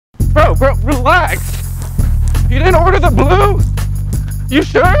Bro, relax. You didn't order the blue? You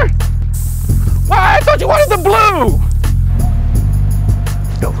sure? Why? I thought you wanted the blue.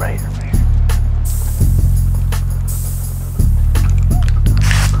 Go right here.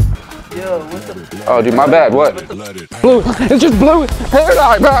 Yo, what's up? Oh, dude, my bad. What? Blue. It's just blue hair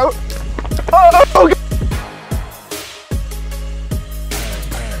dye, bro. Oh, okay.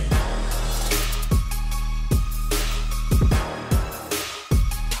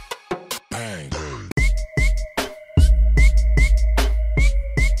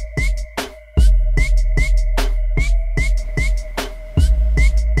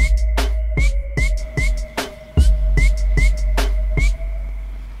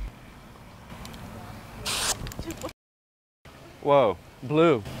 Whoa,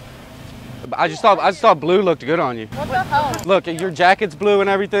 blue. I just thought blue looked good on you. What the hell? Look, your jacket's blue and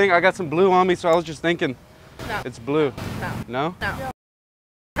everything. I got some blue on me, so I was just thinking. No. It's blue. No. No? No.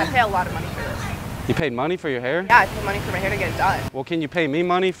 I pay a lot of money for this. You paid money for your hair? Yeah, I pay money for my hair to get it done. Well, can you pay me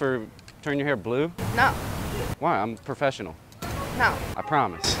money for turning your hair blue? No. Why? I'm professional. No. I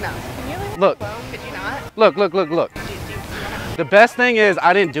promise. No. Can you leave Look. it alone? Could you not? Look. Do you The best thing is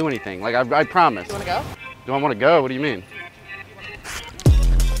I didn't do anything. Like, I promise. want to go? Do I want to go? What do you mean?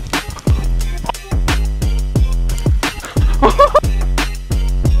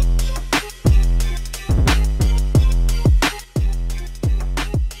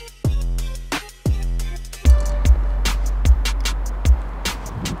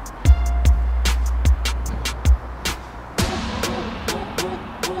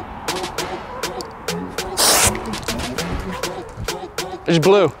 It's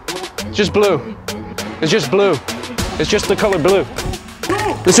blue. It's just blue. It's just blue. It's just the color blue.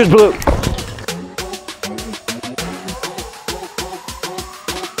 This is blue.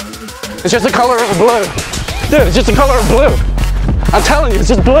 It's just the color of blue. Dude, it's just the color of blue. I'm telling you, it's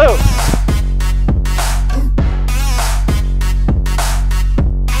just blue.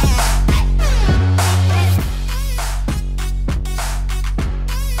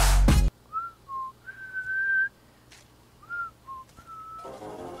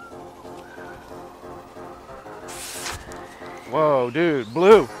 Whoa, dude,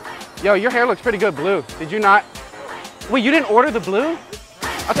 blue. Yo, your hair looks pretty good blue. Did you not? Wait, you didn't order the blue?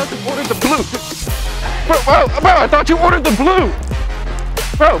 I thought you ordered the blue. Bro, I thought you ordered the blue.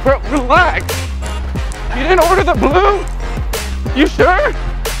 Bro, relax. You didn't order the blue? You sure?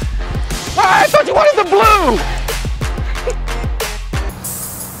 Why? I thought you wanted the blue.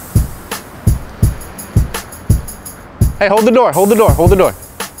 Hey, hold the door, hold the door, hold the door.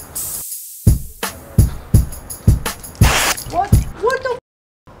 What the?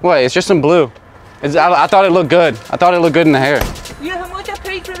 What? It's just some blue. I thought it looked good. I thought it looked good in the hair. You know how much I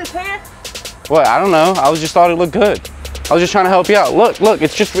paid for this hair? What? I don't know. I just thought it looked good. I was just trying to help you out. Look,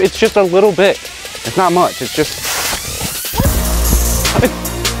 it's just a little bit. It's not much. It's just.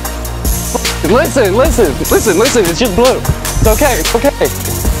 Listen. It's just blue. It's okay. It's okay.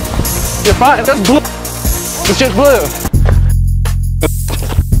 You're fine. That's blue. It's just blue.